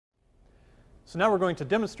So now we're going to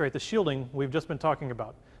demonstrate the shielding we've just been talking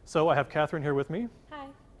about. So I have Catherine here with me. Hi.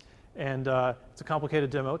 And it's a complicated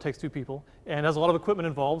demo. It takes two people. And has a lot of equipment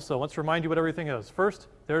involved, so let's remind you what everything is. First,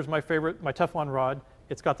 there's my favorite, my Teflon rod.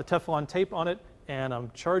 It's got the Teflon tape on it, and I'm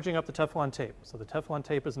charging up the Teflon tape. So the Teflon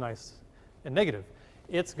tape is nice and negative.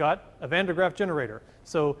 It's got a Van de Graaff generator.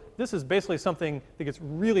 So this is basically something that gets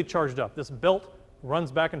really charged up. This belt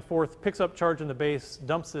runs back and forth, picks up charge in the base,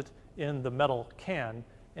 dumps it in the metal can,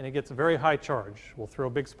 and it gets a very high charge. Will throw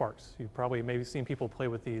big sparks. You've probably maybe seen people play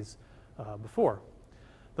with these before.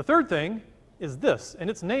 The third thing is this, and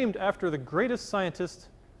it's named after the greatest scientist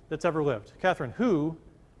that's ever lived. Catherine, who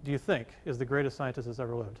do you think is the greatest scientist that's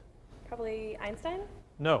ever lived? Probably Einstein?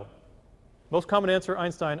 No. Most common answer,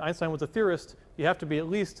 Einstein. Einstein was a theorist. You have to be at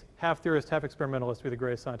least half theorist, half experimentalist to be the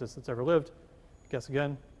greatest scientist that's ever lived. Guess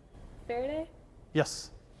again. Faraday?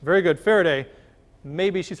 Yes. Very good. Faraday.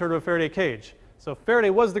 Maybe she's heard of a Faraday cage. So Faraday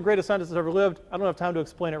was the greatest scientist that's ever lived. I don't have time to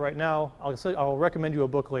explain it right now. I'll recommend you a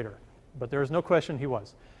book later. But there is no question he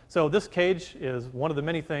was. So this cage is one of the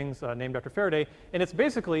many things named after Faraday, and it's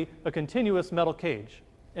basically a continuous metal cage.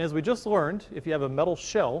 And as we just learned, if you have a metal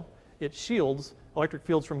shell, it shields electric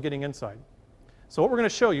fields from getting inside. So what we're going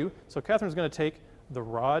to show you, so Catherine's going to take the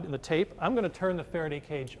rod and the tape. I'm going to turn the Faraday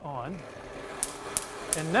cage on.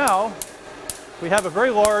 And now we have a very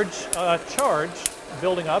large charge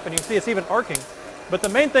building up, and you can see it's even arcing. But the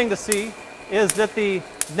main thing to see is that the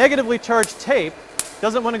negatively charged tape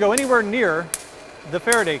doesn't want to go anywhere near the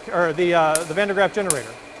Faraday, or the Van de Graaff generator.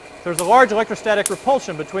 There's a large electrostatic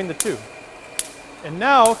repulsion between the two. And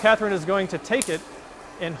now Catherine is going to take it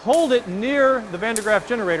and hold it near the Van de Graaff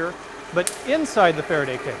generator, but inside the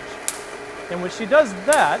Faraday cage. And when she does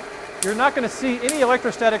that, you're not going to see any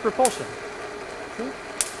electrostatic repulsion. See?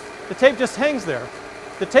 The tape just hangs there.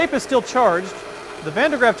 The tape is still charged. The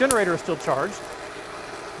Van de Graaff generator is still charged,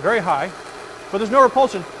 very high. But there's no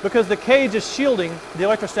repulsion because the cage is shielding the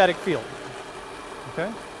electrostatic field.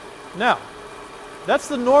 Okay? Now, that's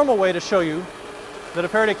the normal way to show you that a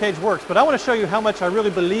Faraday cage works, but I want to show you how much I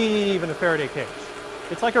really believe in a Faraday cage.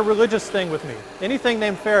 It's like a religious thing with me. Anything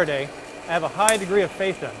named Faraday, I have a high degree of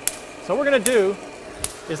faith in. So what we're going to do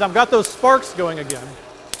is I've got those sparks going again,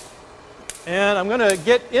 and I'm going to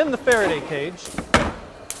get in the Faraday cage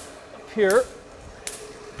up here.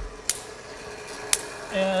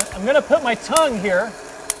 And I'm going to put my tongue here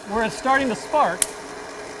where it's starting to spark,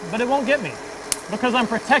 but it won't get me because I'm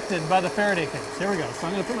protected by the Faraday cage. Here we go. So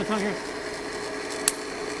I'm going to put my tongue here.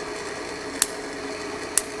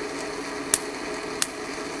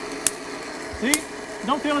 See?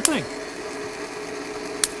 Don't feel a thing.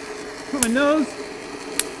 Put my nose,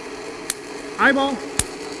 eyeball,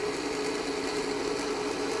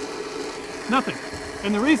 nothing.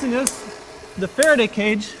 And the reason is the Faraday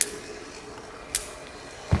cage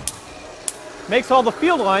makes all the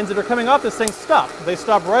field lines that are coming off this thing stop. They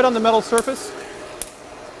stop right on the metal surface,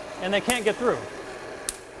 and they can't get through.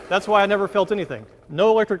 That's why I never felt anything.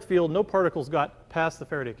 No electric field, no particles got past the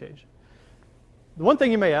Faraday cage. The one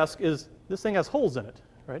thing you may ask is, this thing has holes in it,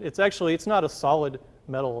 right? It's not a solid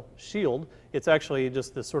metal shield. It's actually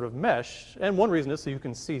just this sort of mesh, and one reason is so you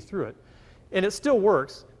can see through it. And it still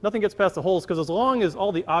works. Nothing gets past the holes because as long as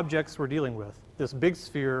all the objects we're dealing with, this big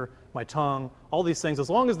sphere, my tongue, all these things, as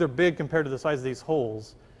long as they're big compared to the size of these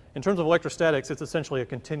holes, in terms of electrostatics, it's essentially a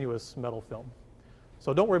continuous metal film.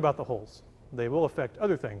 So don't worry about the holes. They will affect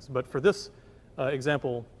other things, but for this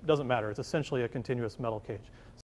example, it doesn't matter. It's essentially a continuous metal cage.